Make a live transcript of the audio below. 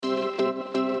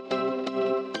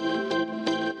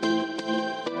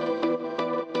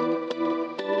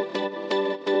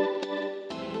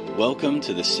Welcome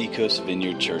to the Seacoast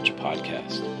Vineyard Church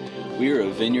podcast. We are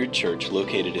a vineyard church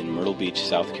located in Myrtle Beach,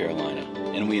 South Carolina,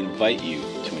 and we invite you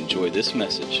to enjoy this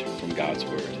message from God's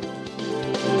Word.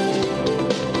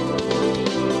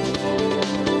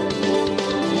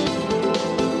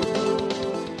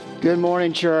 Good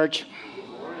morning, church.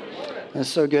 It's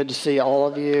so good to see all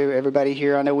of you, everybody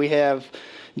here. I know we have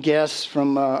guests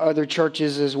from other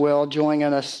churches as well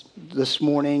joining us this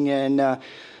morning, and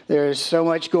there's so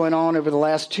much going on over the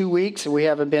last 2 weeks. We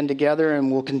haven't been together,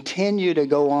 and we'll continue to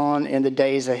go on in the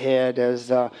days ahead as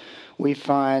we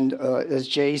find, as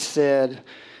Jay said,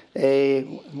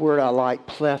 a word I like,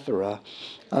 plethora.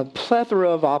 A plethora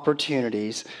of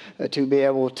opportunities to be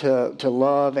able to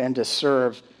love and to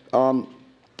serve.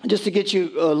 Just to get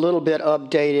you a little bit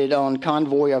updated on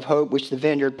Convoy of Hope, which the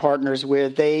Vineyard partners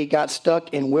with, they got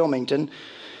stuck in Wilmington.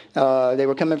 They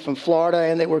were coming from Florida,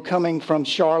 and they were coming from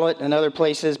Charlotte and other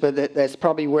places, but that's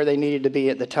probably where they needed to be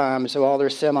at the time. So all their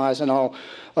semis and all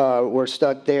were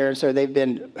stuck there, and so they've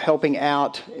been helping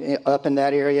out up in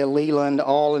that area, Leland,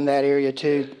 all in that area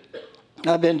too.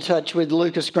 I've been in touch with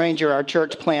Lucas Granger, our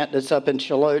church plant that's up in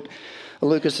Charlotte.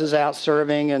 Lucas is out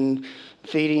serving and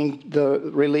feeding the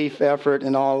relief effort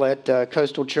and all at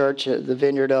Coastal Church, the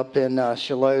Vineyard up in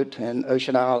Charlotte and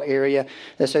Ocean Isle area.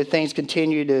 And so things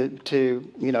continue to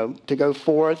go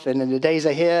forth. And in the days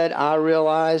ahead, I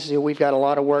realize we've got a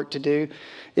lot of work to do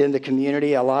in the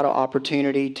community, a lot of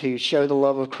opportunity to show the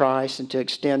love of Christ and to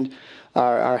extend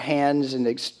our hands and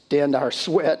extend our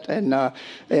sweat and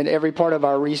every part of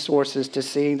our resources to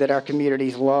seeing that our community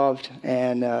is loved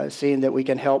and seeing that we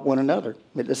can help one another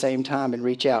at the same time and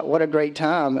reach out. What a great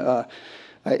time.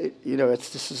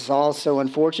 This is all so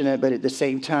unfortunate, but at the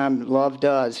same time, love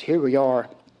does. Here we are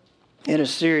in a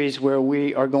series where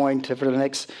we are going to, for the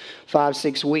next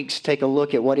 5-6 weeks, take a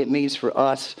look at what it means for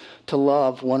us to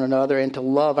love one another and to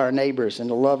love our neighbors and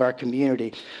to love our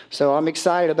community. So I'm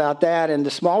excited about that. And the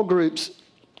small groups,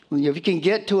 if you can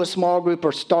get to a small group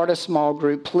or start a small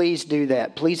group, please do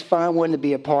that. Please find one to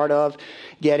be a part of,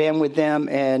 get in with them,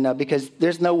 and because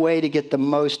there's no way to get the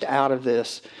most out of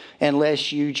this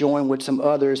unless you join with some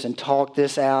others and talk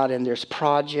this out, and there's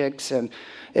projects, and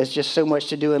it's just so much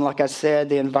to do. And like I said,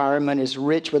 the environment is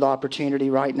rich with opportunity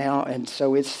right now, and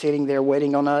so it's sitting there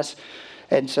waiting on us.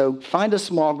 And so find a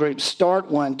small group,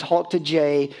 start one, talk to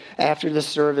Jay after the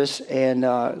service, and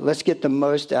let's get the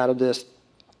most out of this.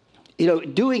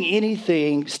 Doing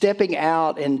anything, stepping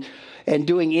out and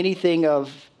doing anything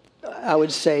of, I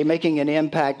would say, making an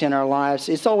impact in our lives,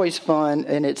 it's always fun,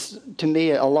 and it's, to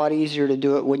me, a lot easier to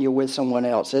do it when you're with someone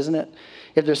else, isn't it?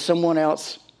 If there's someone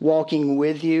else walking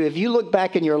with you. If you look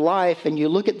back in your life and you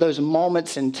look at those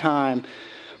moments in time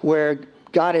where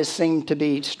God has seemed to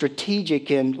be strategic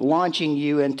in launching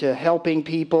you into helping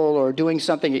people or doing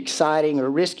something exciting or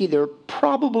risky, there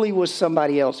probably was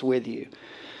somebody else with you.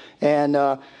 And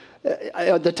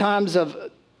the times of,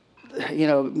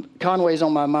 Conway's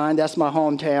on my mind. That's my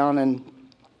hometown, and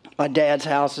my dad's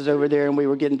house is over there, and we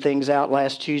were getting things out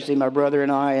last Tuesday, my brother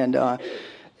and I,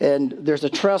 and there's a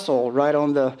trestle right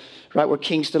where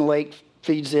Kingston Lake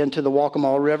feeds into the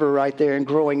Waccamaw River right there. And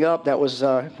growing up, that was,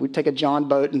 we'd take a John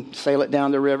boat and sail it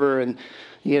down the river. And,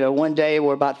 one day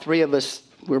where about 3 of us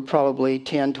were probably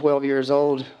 10, 12 years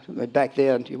old. Back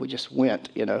then, we just went,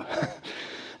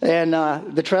 And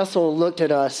the trestle looked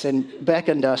at us and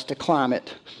beckoned us to climb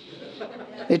it.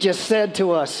 It just said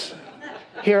to us,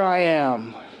 "Here I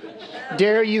am.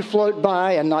 Dare you float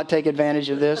by and not take advantage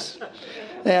of this?"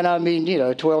 And I mean,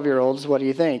 12-year-olds, what do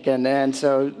you think? And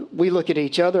so we look at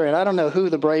each other, and I don't know who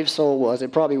the brave soul was.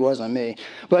 It probably wasn't me.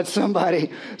 But somebody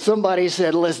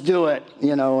said, "Let's do it,"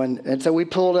 and so we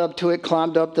pulled up to it,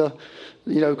 climbed up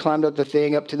the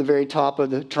thing up to the very top of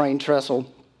the train trestle.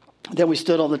 Then we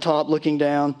stood on the top looking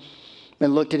down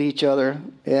and looked at each other.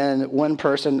 And one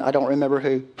person, I don't remember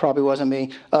who, probably wasn't me,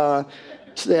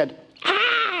 said,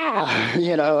 "Ah!"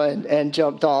 and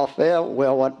jumped off.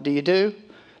 Well, what do?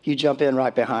 You jump in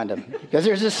right behind them. Because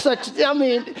there's just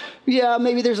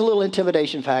maybe there's a little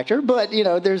intimidation factor, but,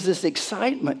 there's this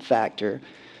excitement factor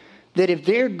that if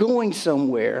they're going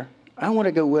somewhere, I want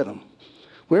to go with them.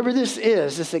 Wherever this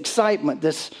is, this excitement,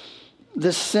 this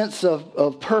sense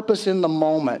of purpose in the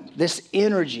moment, this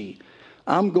energy,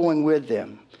 I'm going with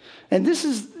them. And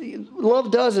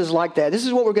love is like that. This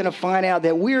is what we're going to find out,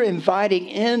 that we're invited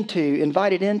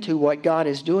into what God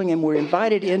is doing, and we're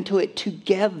invited into it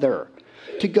together.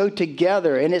 To go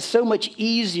together, and it's so much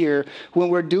easier when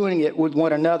we're doing it with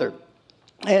one another.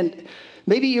 And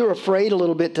maybe you're afraid a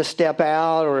little bit to step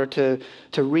out or to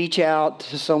reach out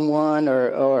to someone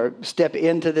or step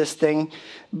into this thing.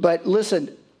 But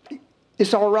listen,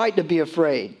 it's all right to be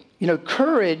afraid.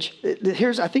 Courage,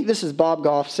 I think this is Bob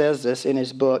Goff says this in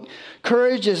his book.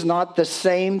 Courage is not the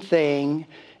same thing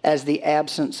as the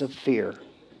absence of fear.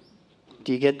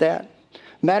 Do you get that?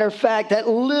 Matter of fact, that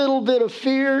little bit of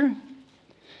fear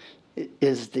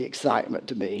is the excitement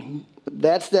to me.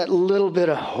 That's that little bit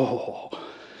of,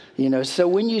 So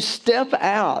when you step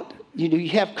out, you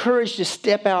have courage to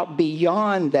step out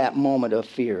beyond that moment of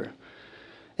fear.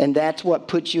 And that's what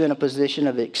puts you in a position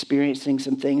of experiencing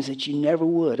some things that you never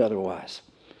would otherwise.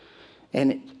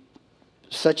 And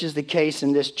such is the case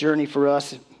in this journey for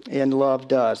us, and love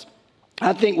does.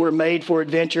 I think we're made for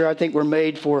adventure. I think we're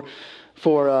made for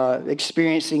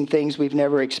experiencing things we've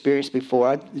never experienced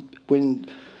before.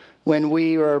 When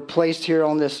we are placed here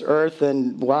on this earth,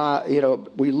 and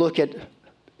we look at,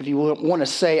 if you want to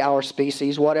say our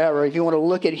species, whatever, if you want to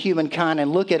look at humankind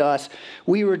and look at us,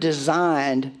 we were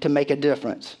designed to make a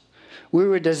difference. We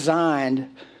were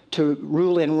designed to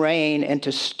rule and reign and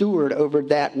to steward over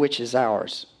that which is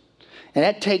ours. And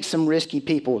that takes some risky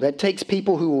people. That takes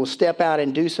people who will step out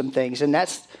and do some things. And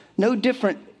that's no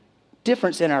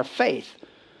difference in our faith.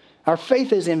 Our faith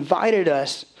has invited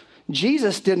us.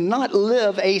 Jesus did not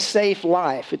live a safe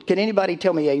life. Can anybody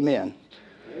tell me amen?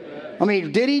 I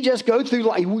mean, did he just go through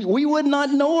life? We would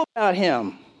not know about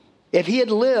him if he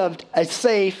had lived a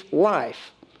safe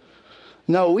life.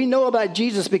 No, we know about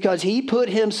Jesus because he put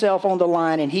himself on the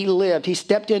line and he lived. He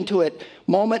stepped into it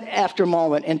moment after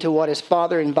moment into what his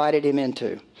Father invited him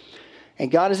into.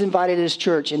 And God has invited his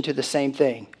church into the same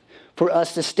thing, for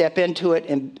us to step into it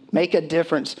and make a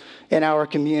difference in our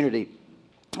community.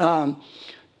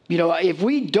 If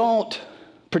we don't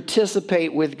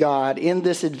participate with God in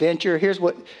this adventure, here's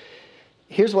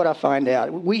what I find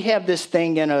out. We have this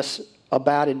thing in us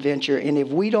about adventure, and if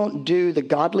we don't do the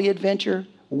godly adventure,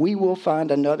 we will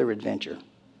find another adventure.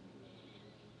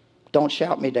 Don't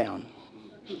shout me down.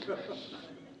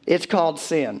 It's called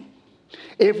sin.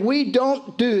 If we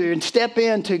don't do and step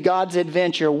into God's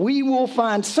adventure, we will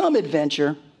find some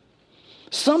adventure,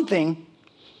 something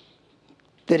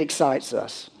that excites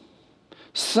us,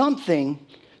 something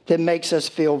that makes us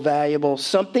feel valuable,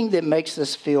 something that makes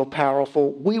us feel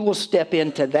powerful. We will step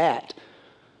into that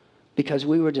because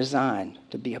we were designed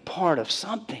to be a part of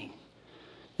something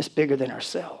that's bigger than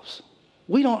ourselves.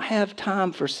 We don't have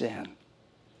time for sin.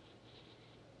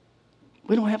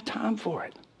 We don't have time for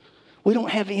it. We don't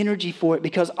have energy for it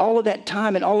because all of that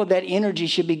time and all of that energy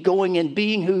should be going in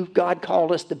being who God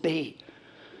called us to be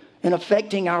and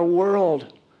affecting our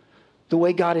world the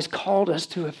way God has called us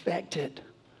to affect it.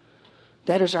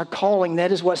 That is our calling.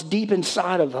 That is what's deep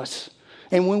inside of us.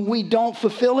 And when we don't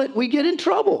fulfill it, we get in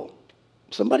trouble.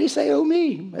 Somebody say, oh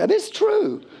me. It's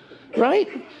true, right?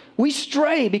 We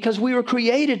stray because we were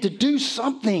created to do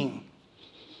something.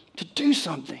 To do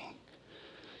something.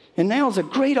 And now is a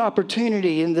great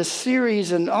opportunity in this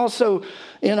series and also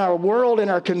in our world, in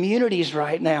our communities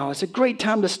right now. It's a great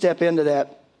time to step into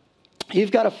that.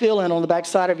 You've got a fill-in on the back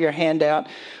side of your handout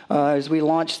as we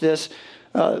launch this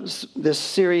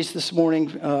series this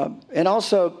morning. And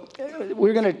also,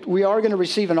 we are going to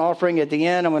receive an offering at the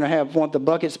end. I'm going to want the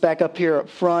buckets back up here up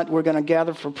front. We're going to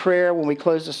gather for prayer when we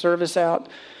close the service out.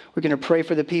 We're going to pray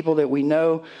for the people that we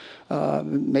know.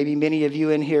 Maybe many of you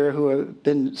in here who have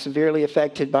been severely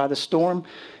affected by the storm,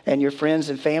 and your friends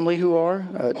and family who are.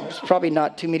 There's probably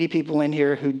not too many people in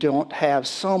here who don't have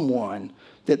someone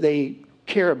that they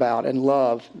care about and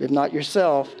love, if not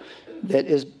yourself, that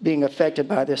is being affected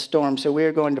by this storm. So we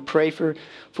are going to pray for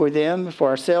them, for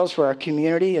ourselves, for our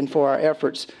community, and for our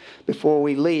efforts before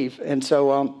we leave. And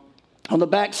so on the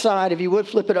back side, if you would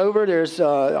flip it over,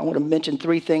 I want to mention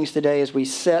three things today as we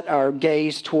set our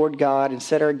gaze toward God and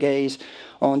set our gaze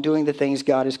on doing the things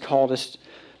God has called us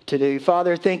to do.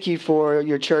 Father, thank you for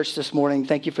your church this morning.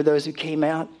 Thank you for those who came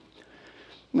out.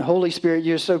 And Holy Spirit,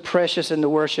 you're so precious in the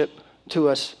worship to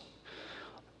us.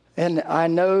 And I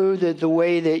know that the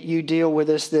way that you deal with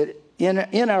us, that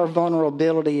in our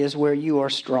vulnerability is where you are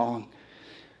strong.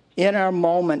 In our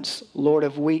moments, Lord,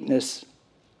 of weakness,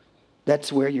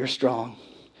 that's where you're strong.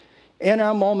 In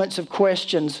our moments of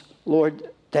questions, Lord,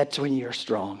 that's when you're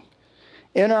strong.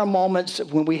 In our moments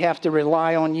when we have to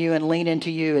rely on you and lean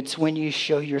into you, it's when you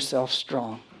show yourself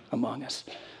strong among us.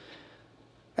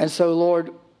 And so,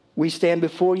 Lord, we stand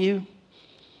before you,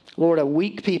 Lord, a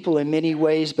weak people in many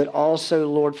ways, but also,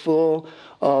 Lord, full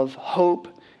of hope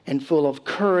and full of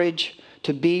courage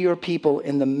to be your people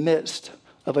in the midst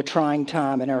of a trying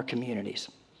time in our communities.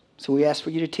 So we ask for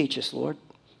you to teach us, Lord.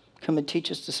 Come and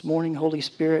teach us this morning, Holy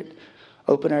Spirit.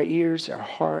 Open our ears, our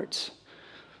hearts.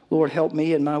 Lord, help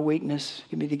me in my weakness.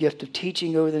 Give me the gift of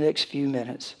teaching over the next few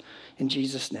minutes. In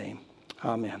Jesus' name,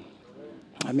 amen.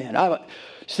 Amen. I was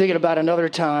thinking about another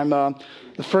time,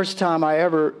 the first time I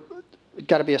ever,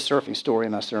 got to be a surfing story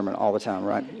in my sermon all the time,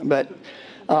 right? But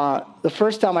the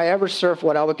first time I ever surfed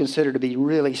what I would consider to be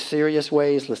really serious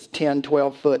waves, 10,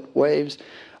 12-foot waves,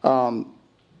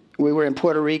 we were in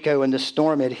Puerto Rico and the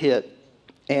storm had hit,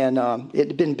 and it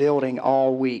had been building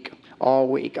all week,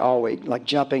 like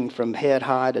jumping from head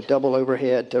high to double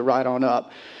overhead to right on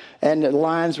up. And the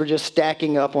lines were just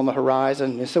stacking up on the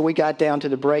horizon. And so we got down to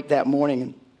the break that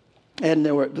morning, and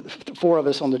there were 4 of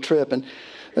us on the trip. And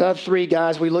the 3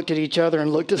 guys, we looked at each other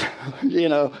and looked at,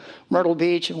 Myrtle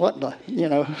Beach, and what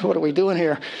are we doing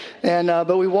here? And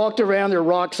but we walked around, there were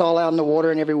rocks all out in the water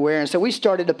and everywhere. And so we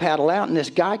started to paddle out, and this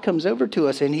guy comes over to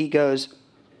us, and he goes,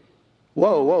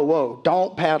 whoa,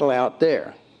 don't paddle out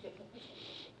there.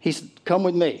 He said, come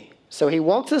with me. So he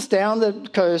walks us down the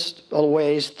coast a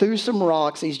ways through some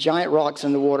rocks, these giant rocks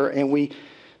in the water, and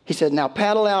he said, now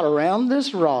paddle out around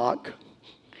this rock,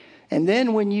 and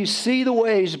then when you see the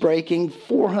waves breaking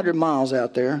 400 miles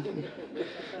out there,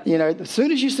 as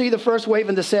soon as you see the first wave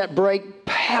in the set break,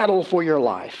 paddle for your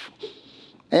life,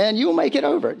 and you'll make it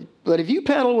over. But if you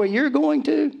paddle where you're going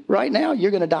to right now,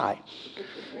 you're going to die.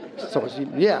 So,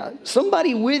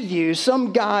 somebody with you,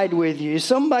 some guide with you,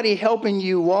 somebody helping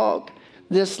you walk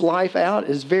this life out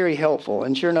is very helpful.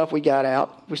 And sure enough, we got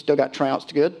out. We still got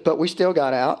trounced good, but we still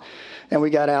got out, and we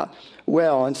got out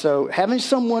well. And so having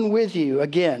someone with you,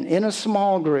 again, in a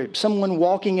small group, someone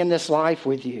walking in this life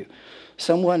with you,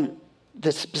 someone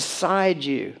that's beside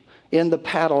you in the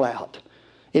paddle out,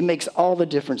 it makes all the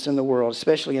difference in the world,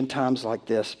 especially in times like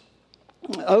this.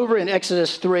 Over in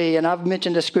Exodus 3, and I've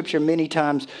mentioned this scripture many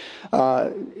times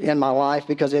in my life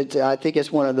because I think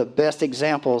it's one of the best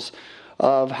examples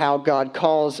of how God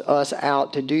calls us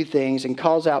out to do things and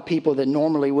calls out people that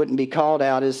normally wouldn't be called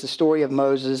out, is the story of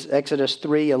Moses, Exodus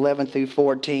 3, 11 through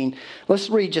 14.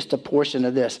 Let's read just a portion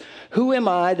of this. Who am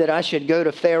I that I should go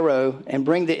to Pharaoh and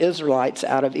bring the Israelites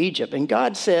out of Egypt? And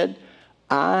God said,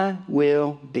 I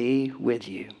will be with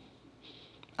you.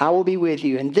 I will be with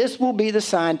you, and this will be the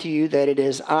sign to you that it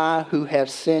is I who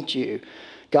have sent you.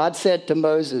 God said to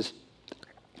Moses,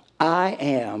 I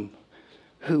am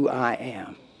who I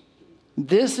am.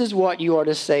 This is what you are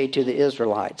to say to the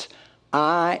Israelites.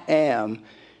 I am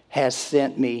has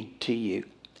sent me to you.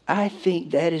 I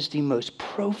think that is the most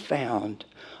profound,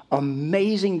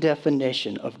 amazing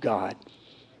definition of God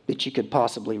that you could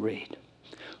possibly read.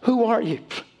 Who are you?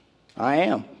 I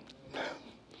am.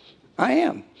 I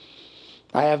am.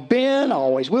 I have been,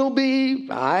 always will be.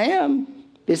 I am.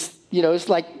 It's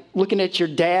like looking at your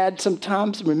dad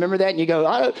sometimes. Remember that? And you go,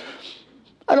 I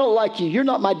don't like you. You're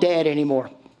not my dad anymore.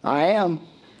 I am.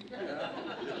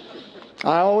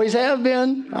 I always have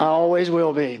been. I always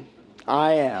will be.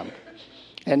 I am.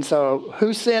 And so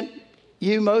who sent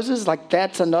you, Moses? Like,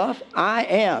 that's enough? I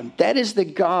am. That is the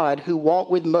God who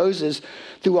walked with Moses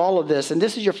through all of this. And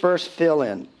this is your first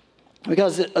fill-in.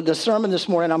 Because the sermon this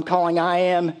morning I'm calling I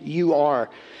Am, You Are.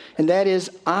 And that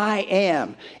is I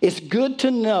am. It's good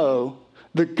to know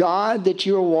the God that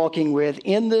you're walking with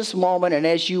in this moment, and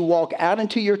as you walk out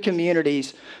into your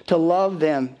communities, to love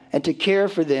them and to care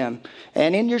for them,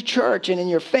 and in your church and in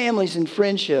your families and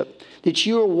friendship, that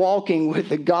you are walking with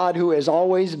the God who has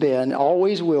always been,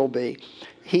 always will be.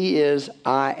 He is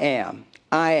I am.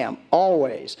 I am,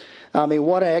 always. I mean,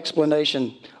 what an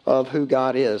explanation of who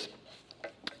God is.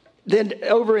 Then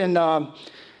over in Matthew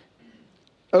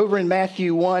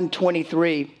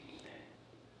 1:23,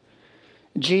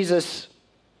 Jesus'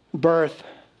 birth,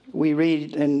 we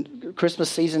read, and Christmas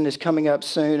season is coming up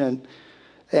soon,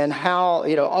 and how,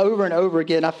 over and over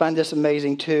again, I find this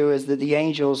amazing too, is that the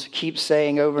angels keep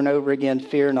saying over and over again,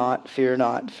 fear not, fear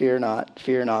not, fear not,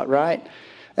 fear not, right?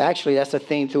 Actually, that's a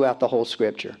theme throughout the whole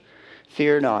scripture.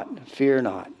 Fear not, fear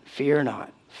not, fear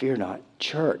not, fear not.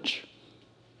 Church,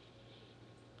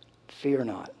 fear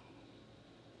not.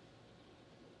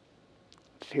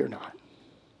 Fear not.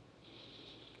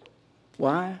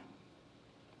 Why?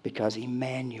 Because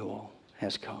Emmanuel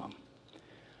has come.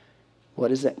 What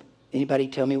is that? Anybody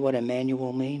tell me what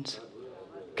Emmanuel means?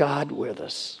 God with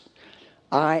us.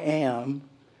 I am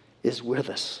is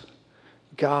with us.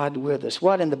 God with us.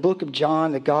 What in the book of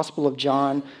John, the Gospel of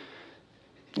John,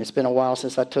 it's been a while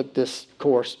since I took this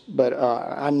course, but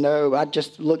I know I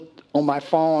just looked on my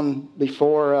phone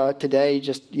before today,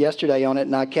 just yesterday on it,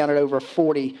 and I counted over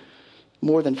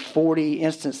more than 40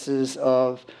 instances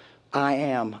of I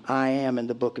am in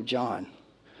the book of John.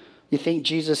 You think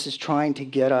Jesus is trying to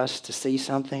get us to see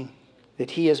something?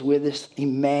 That he is with us,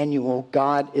 Emmanuel,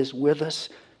 God is with us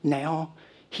now.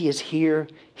 He is here,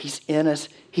 he's in us,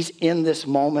 he's in this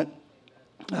moment.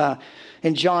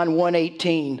 In John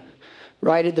 1:18,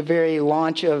 right at the very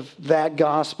launch of that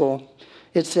gospel,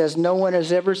 it says, "No one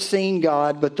has ever seen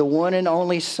God but the one and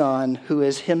only Son, who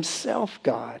is himself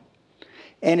God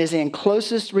and is in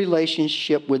closest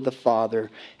relationship with the Father,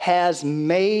 has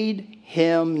made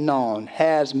him known."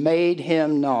 Has made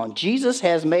him known. Jesus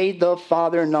has made the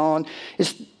Father known.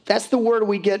 That's the word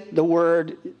we get the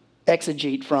word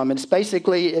exegete from. It's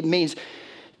basically, it means,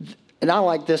 and I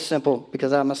like this simple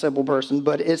because I'm a simple person,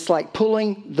 but it's like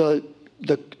pulling the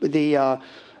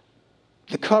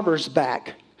covers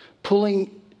back,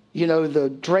 pulling,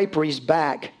 the draperies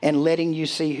back and letting you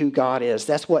see who God is.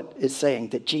 That's what it's saying,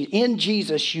 that in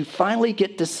Jesus you finally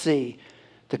get to see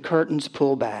the curtains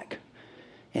pull back,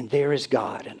 and there is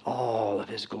God in all of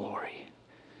his glory.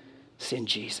 It's in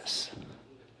Jesus.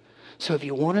 So if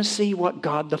you want to see what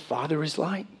God the Father is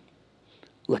like,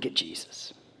 look at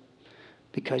Jesus.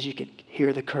 Because you can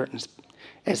hear the curtains.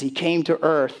 As he came to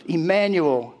earth,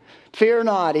 Emmanuel, fear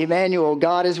not, Emmanuel,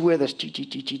 God is with us.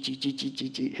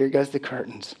 Here goes the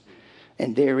curtains.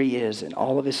 And there he is in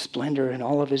all of his splendor and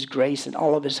all of his grace and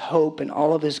all of his hope and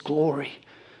all of his glory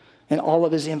and all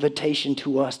of his invitation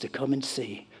to us to come and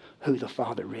see who the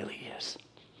Father really is.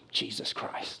 Jesus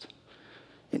Christ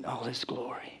in all his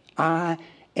glory. I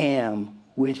am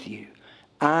with you.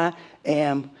 I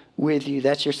am with you.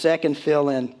 That's your second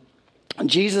fill-in.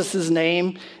 Jesus'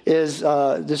 name is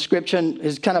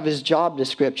kind of his job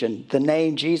description, the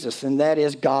name Jesus, and that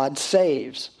is God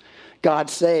saves. God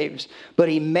saves. But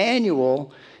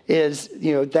Emmanuel is,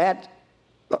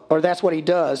 that's what he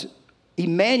does.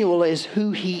 Emmanuel is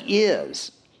who he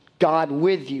is. God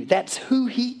with you. That's who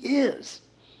he is.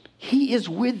 He is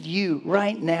with you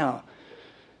right now.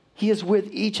 He is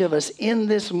with each of us in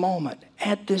this moment,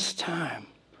 at this time.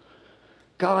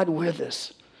 God with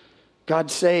us. God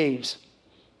saves.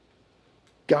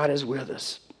 God is with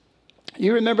us.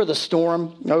 You remember the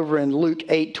storm over in Luke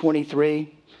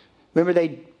 8:23? Remember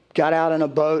they got out in a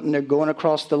boat and they're going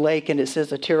across the lake, and it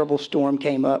says a terrible storm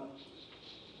came up.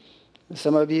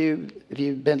 Some of you, if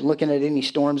you've been looking at any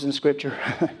storms in Scripture,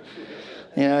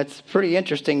 it's pretty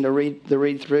interesting to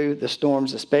read through the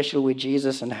storms, especially with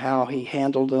Jesus and how he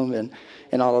handled them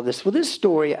and all of this. Well, this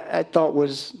story I thought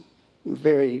was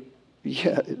very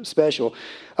special.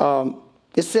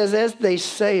 It says, as they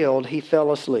sailed, he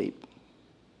fell asleep.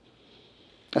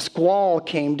 A squall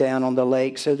came down on the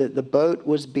lake so that the boat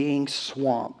was being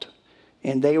swamped,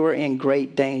 and they were in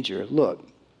great danger. Look,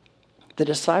 the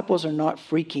disciples are not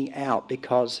freaking out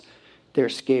because they're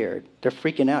scared. They're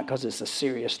freaking out because it's a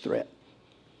serious threat.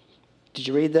 Did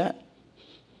you read that?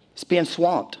 It's being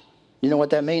swamped. You know what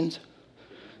that means?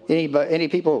 Any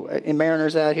people, any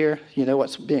mariners out here, you know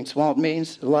what being swamped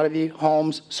means? A lot of you,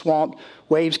 homes, swamped,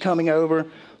 waves coming over,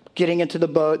 getting into the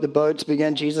boat. The boats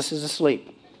begin. Jesus is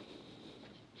asleep.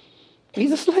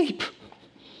 He's asleep.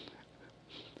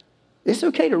 It's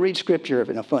okay to read Scripture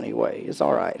in a funny way. It's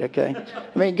all right, okay?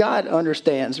 I mean, God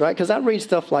understands, right? Because I read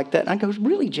stuff like that, and I go,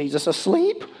 really, Jesus,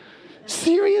 asleep?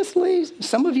 Seriously?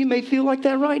 Some of you may feel like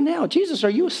that right now. Jesus, are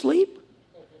you asleep?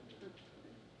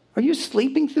 Are you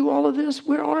sleeping through all of this?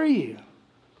 Where are you?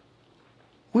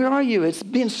 Where are you? It's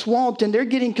being swamped, and they're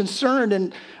getting concerned,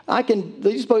 and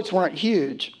these boats weren't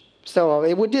huge. So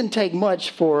it didn't take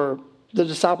much for the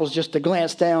disciples just to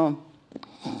glance down,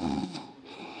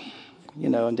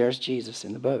 and there's Jesus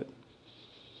in the boat,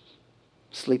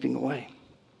 sleeping away.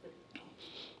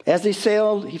 As they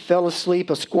sailed, he fell asleep.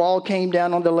 A squall came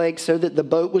down on the lake so that the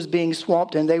boat was being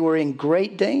swamped, and they were in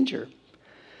great danger.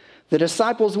 The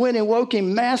disciples went and woke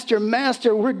him. Master,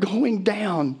 Master, we're going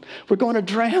down. We're going to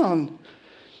drown.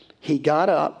 He got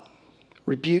up,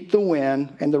 rebuked the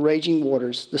wind and the raging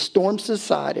waters. The storm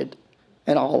subsided,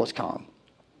 and all was calm.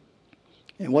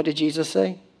 And what did Jesus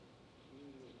say?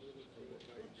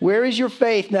 Where is your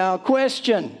faith now?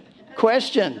 Question.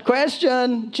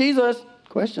 Jesus,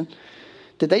 question.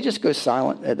 Did they just go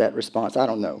silent at that response? I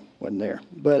don't know. Wasn't there.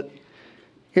 But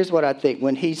here's what I think.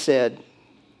 When he said,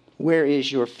 where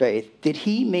is your faith? Did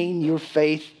he mean your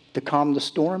faith to calm the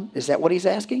storm? Is that what he's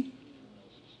asking?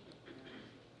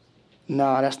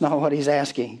 No, that's not what he's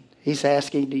asking. He's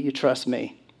asking, do you trust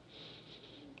me?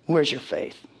 Where's your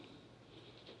faith?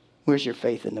 Where's your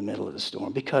faith in the middle of the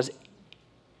storm? Because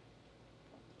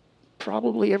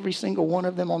probably every single one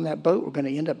of them on that boat were going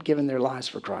to end up giving their lives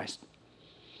for Christ.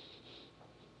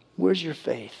 Where's your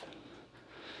faith?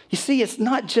 You see, it's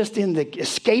not just in the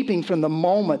escaping from the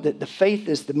moment that the faith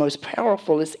is the most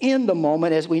powerful. It's in the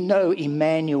moment, as we know,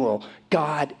 Emmanuel,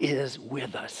 God is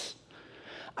with us.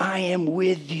 I am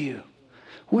with you.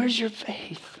 Where's your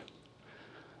faith?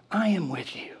 I am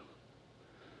with you.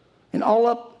 And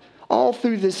all all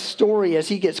through this story, as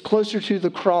he gets closer to the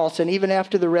cross and even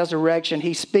after the resurrection,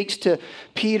 he speaks to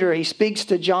Peter, he speaks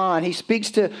to John, he speaks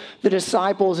to the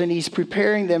disciples, and he's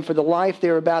preparing them for the life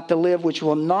they're about to live, which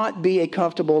will not be a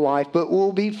comfortable life, but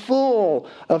will be full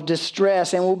of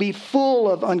distress and will be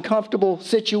full of uncomfortable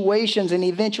situations and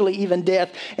eventually even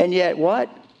death. And yet what?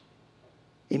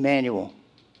 Emmanuel.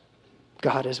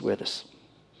 God is with us.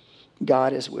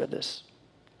 God is with us.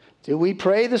 Do we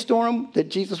pray the storm that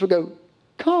Jesus would go,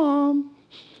 calm?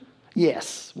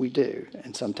 Yes, we do.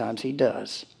 And sometimes he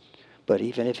does. But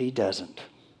even if he doesn't,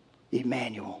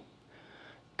 Emmanuel,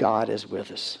 God is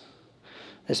with us.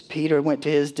 As Peter went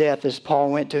to his death, as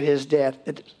Paul went to his death,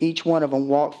 each one of them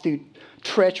walked through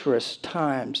treacherous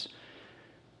times.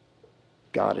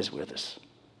 God is with us.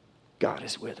 God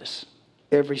is with us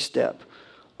every step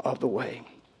of the way.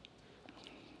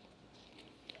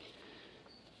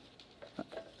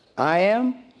 I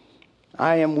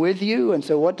am with you. And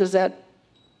so what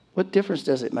difference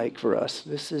does it make for us?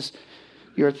 This is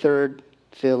your third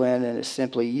fill in, and it's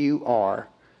simply you are.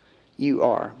 You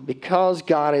are. Because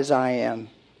God is I am.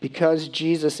 Because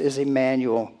Jesus is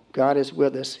Emmanuel. God is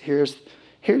with us.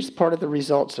 Here's part of the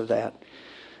results of that.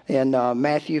 In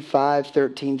Matthew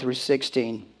 5:13 through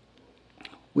 16,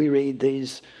 we read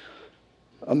these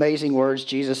amazing words.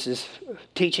 Jesus is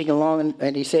teaching along,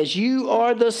 and he says, you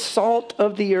are the salt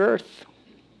of the earth.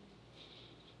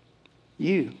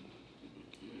 You're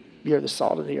the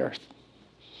salt of the earth.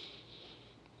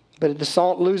 But if the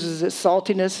salt loses its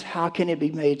saltiness, how can it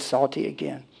be made salty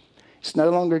again? It's no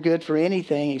longer good for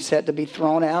anything except to be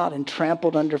thrown out and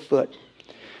trampled underfoot.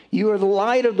 You are the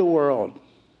light of the world.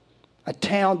 A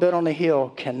town built on a hill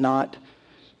cannot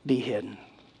be hidden.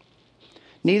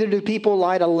 Neither do people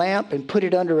light a lamp and put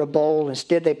it under a bowl.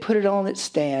 Instead, they put it on its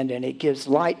stand, and it gives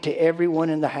light to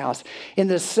everyone in the house. In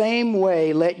the same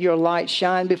way, let your light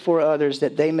shine before others,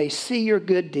 that they may see your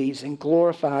good deeds and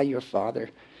glorify your Father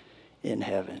in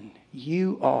heaven.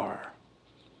 You are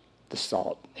the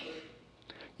salt.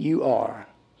 You are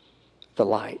the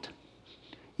light.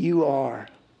 You are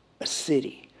a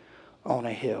city on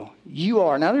a hill. You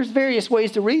are. Now, there's various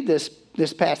ways to read this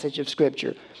passage of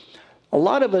Scripture. A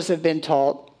lot of us have been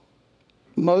taught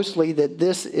mostly that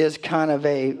this is kind of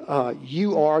a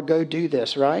you are, go do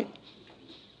this, right?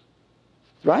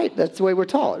 Right? That's the way we're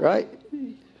taught, right?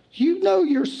 You know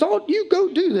you're salt, you go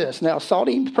do this. Now,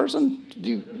 salty person,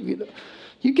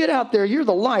 you get out there, you're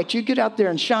the light, you get out there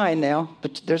and shine now.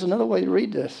 But there's another way to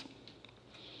read this.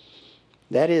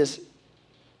 That is,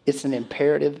 it's an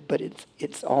imperative, but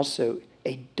it's also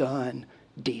a done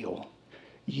deal.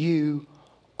 You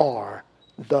are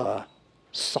the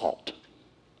salt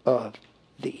of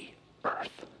the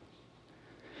earth.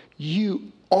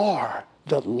 You are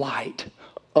the light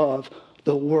of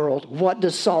the world. What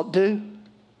does salt do?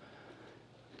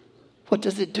 What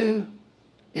does it do?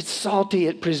 It's salty.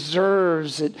 It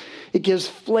preserves. It gives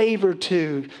flavor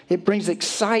to. It brings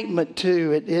excitement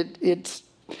to. It's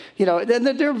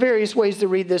there are various ways to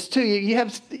read this too. You have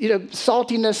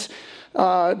saltiness.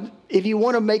 If you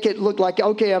want to make it look like,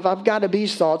 okay, if I've got to be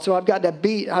salt, so I've got to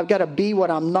be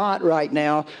what I'm not right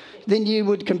now, then you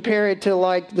would compare it to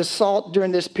like the salt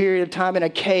during this period of time in a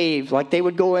cave. Like they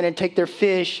would go in and take their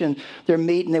fish and their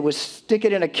meat and they would stick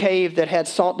it in a cave that had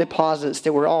salt deposits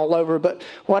that were all over. But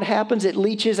what happens? It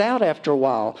leaches out after a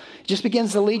while. It just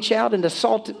begins to leach out, and the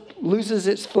salt loses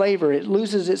its flavor. It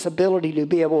loses its ability to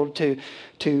be able to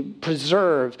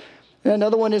preserve. And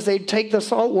another one is they'd take the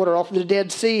salt water off the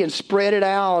Dead Sea and spread it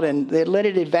out, and they'd let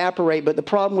it evaporate. But the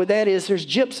problem with that is there's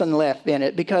gypsum left in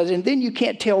it, and then you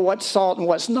can't tell what's salt and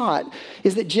what's not.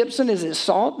 Is it gypsum? Is it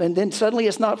salt? And then suddenly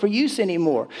it's not for use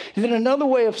anymore. And then another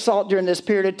way of salt during this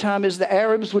period of time is the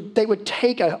Arabs would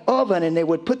take an oven and they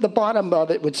would put the bottom of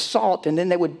it with salt, and then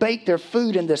they would bake their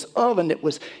food in this oven that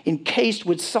was encased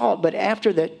with salt. But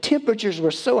after the temperatures were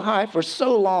so high for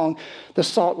so long, the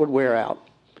salt would wear out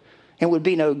and would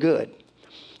be no good.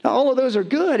 Now, all of those are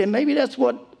good, and maybe that's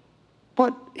what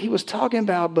he was talking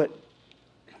about, but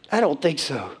I don't think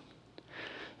so.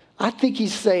 I think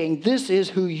he's saying this is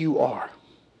who you are.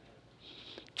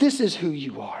 This is who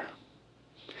you are.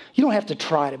 You don't have to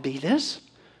try to be this.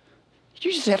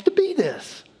 You just have to be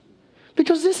this,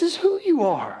 because this is who you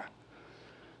are.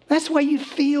 That's why you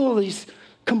feel these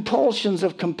compulsions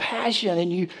of compassion,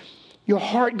 and your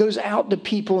heart goes out to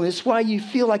people, and it's why you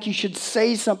feel like you should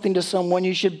say something to someone.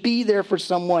 You should be there for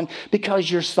someone because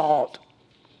you're salt,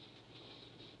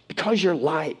 because you're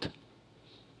light,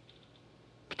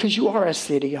 because you are a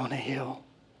city on a hill.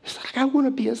 It's like, I want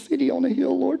to be a city on a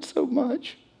hill, Lord, so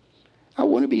much. I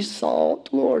want to be salt,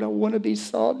 Lord. I want to be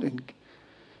salt. And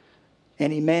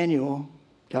Emmanuel,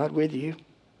 God with you,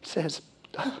 says,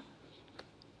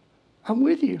 I'm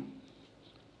with you.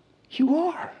 You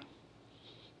are.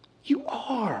 You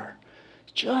are.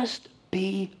 Just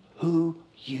be who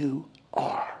you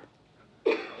are.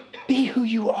 Be who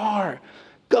you are.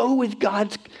 Go with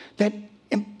God's, that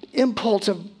impulse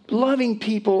of loving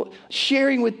people,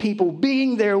 sharing with people,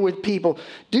 being there with people.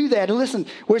 Do that. And listen,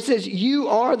 where it says you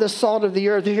are the salt of the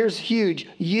earth, here's huge.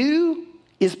 You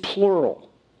is plural.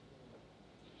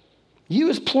 You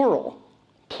is plural.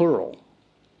 Plural.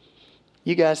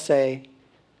 You guys say,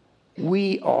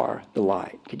 we are the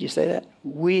light. Could you say that?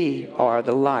 We are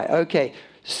the light. Okay.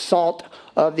 Salt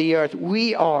of the earth.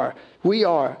 We are.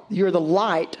 You're the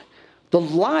light. The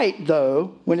light,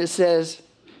 though, when it says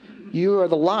you are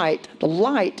the light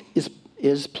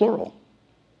is plural.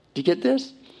 Do you get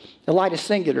this? The light is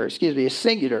singular. It's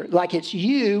singular. Like it's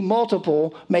you,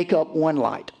 multiple, make up one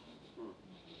light.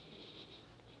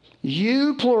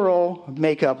 You, plural,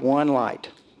 make up one light.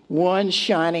 One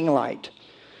shining light.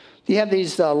 You have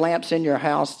these lamps in your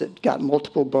house that got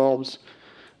multiple bulbs.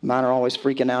 Mine are always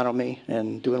freaking out on me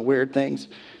and doing weird things.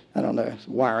 I don't know, it's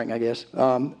wiring, I guess.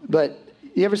 But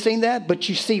you ever seen that? But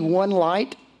you see one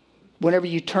light. Whenever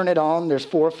you turn it on, there's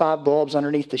 4 or 5 bulbs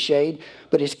underneath the shade,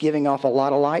 but it's giving off a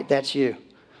lot of light. That's you.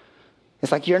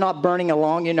 It's like you're not burning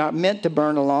along. You're not meant to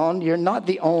burn along. You're not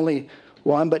the only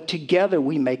one, but together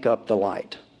we make up the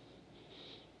light.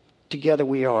 Together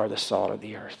we are the salt of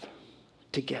the earth.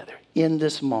 Together, in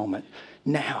this moment,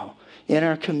 now, in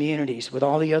our communities, with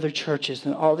all the other churches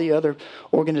and all the other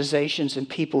organizations and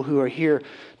people who are here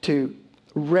to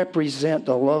represent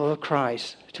the love of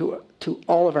Christ to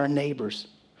all of our neighbors.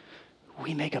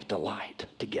 We make up the light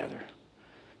together.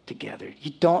 Together.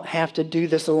 You don't have to do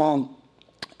this alone.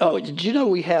 Oh, did you know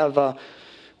we have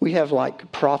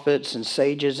like prophets and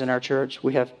sages in our church?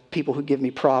 We have people who give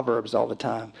me proverbs all the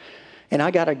time. And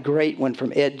I got a great one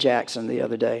from Ed Jackson the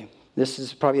other day. This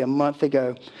is probably a month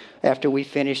ago after we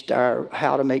finished our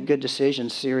How to Make Good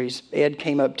Decisions series. Ed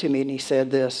came up to me and he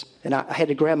said this. And I had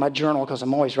to grab my journal because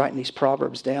I'm always writing these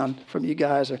proverbs down from you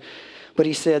guys. But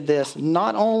he said this,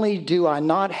 not only do I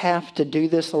not have to do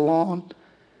this alone,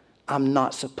 I'm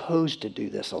not supposed to do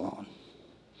this alone.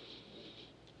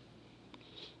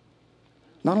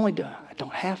 Not only do I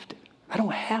don't have to. I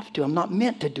don't have to. I'm not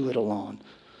meant to do it alone.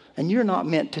 And you're not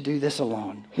meant to do this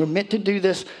alone. We're meant to do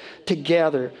this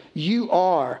together. You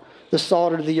are the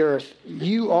salt of the earth.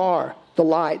 You are the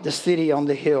light, the city on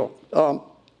the hill.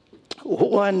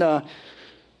 One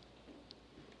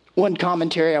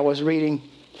commentary I was reading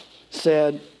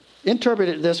said, interpret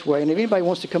it this way, and if anybody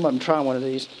wants to come up and try one of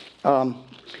these,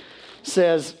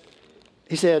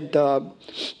 he said,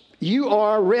 you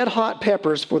are red hot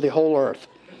peppers for the whole earth.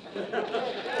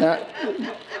 Now,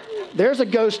 there's a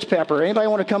ghost pepper. Anybody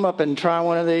want to come up and try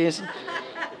one of these?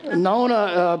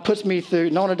 Nona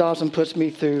Dawson puts me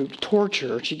through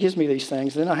torture. She gives me these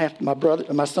things. Then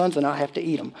my sons and I have to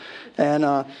eat them.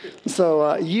 And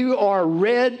so you are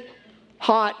red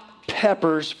hot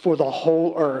peppers for the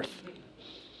whole earth.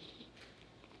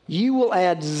 You will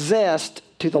add zest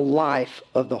to the life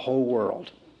of the whole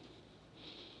world.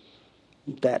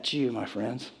 That's you, my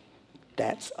friends.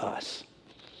 That's us.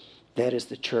 That is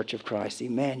the Church of Christ,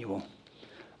 Emmanuel.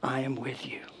 I am with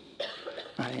you.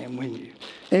 I am with you.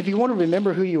 And if you want to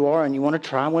remember who you are and you want to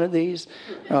try one of these,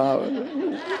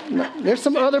 there's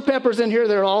some other peppers in here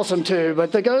that are awesome too.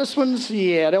 But the ghost ones,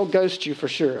 yeah, they'll ghost you for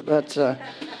sure. But do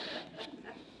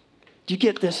you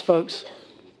get this, folks?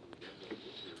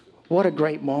 What a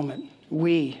great moment.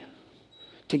 We,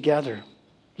 together,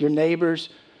 your neighbors,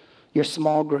 your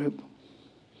small group,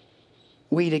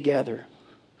 we together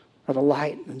are the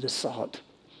light and the salt.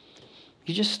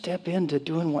 You just step into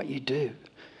doing what you do.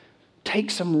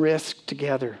 Take some risk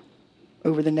together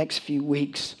over the next few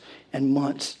weeks and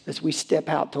months as we step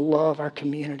out to love our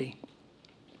community.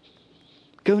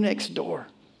 Go next door.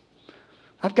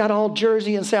 I've got all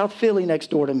Jersey and South Philly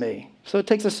next door to me, so it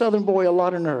takes a Southern boy a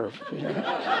lot of nerve. You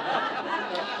know?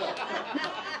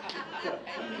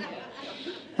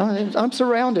 I'm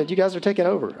surrounded. You guys are taking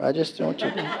over. I just want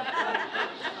you to...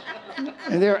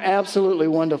 And they're absolutely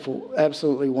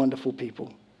wonderful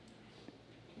people.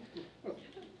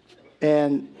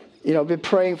 And, you know, I've been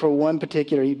praying for one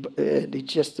particular, he's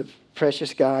just a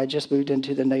precious guy, just moved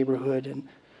into the neighborhood, and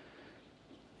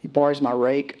he borrows my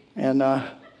rake. And,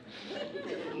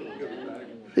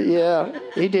 yeah,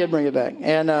 he did bring it back.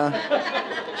 And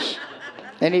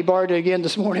he borrowed it again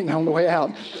this morning on the way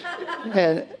out.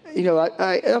 And, you know,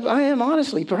 I am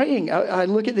honestly praying. I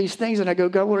look at these things and I go,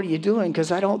 God, what are you doing? Because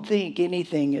I don't think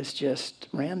anything is just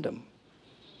random.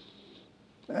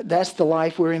 That's the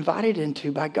life we're invited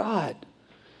into by God.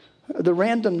 The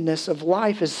randomness of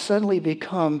life has suddenly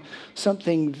become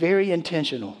something very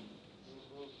intentional.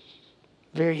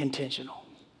 very intentional.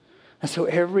 And so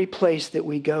every place that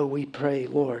we go, we pray,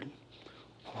 Lord,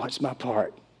 what's my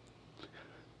part?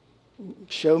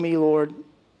 Show me, Lord,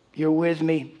 you're with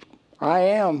me. I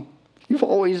am. You've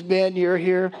always been. You're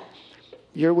here.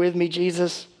 You're with me,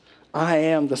 Jesus. I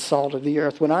am the salt of the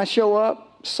earth. When I show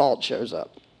up, salt shows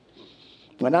up.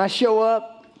 When I show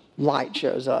up, light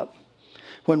shows up.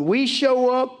 When we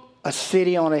show up, a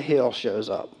city on a hill shows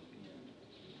up.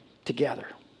 Together.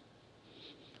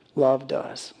 Love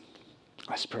does.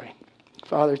 Let's pray.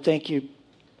 Father, thank you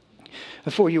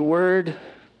for your word.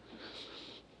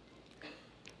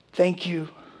 Thank you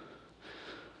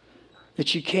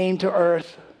that you came to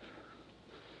earth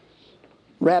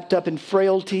wrapped up in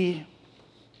frailty,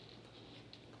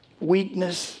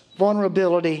 weakness,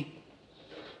 vulnerability,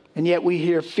 and yet we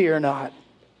hear, fear not.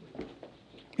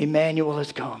 Emmanuel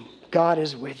has come. God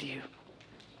is with you.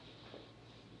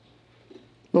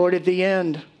 Lord, at the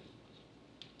end,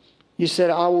 you said,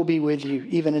 I will be with you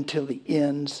even until the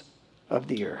ends of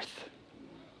the earth.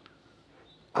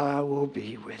 I will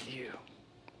be with you.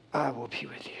 I will be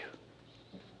with you.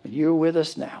 And you're with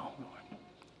us now, Lord.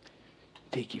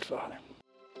 Thank you, Father.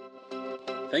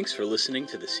 Thanks for listening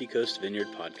to the Seacoast Vineyard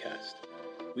Podcast.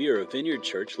 We are a vineyard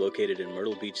church located in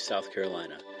Myrtle Beach, South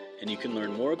Carolina, and you can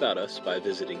learn more about us by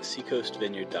visiting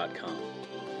seacoastvineyard.com.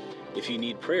 If you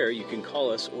need prayer, you can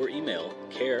call us or email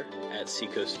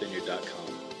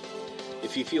care@seacoastvineyard.com.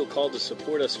 If you feel called to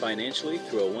support us financially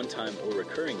through a one-time or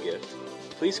recurring gift,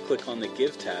 please click on the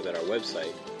Give tab at our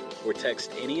website or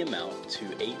text any amount to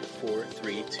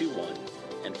 84321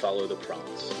 and follow the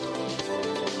prompts.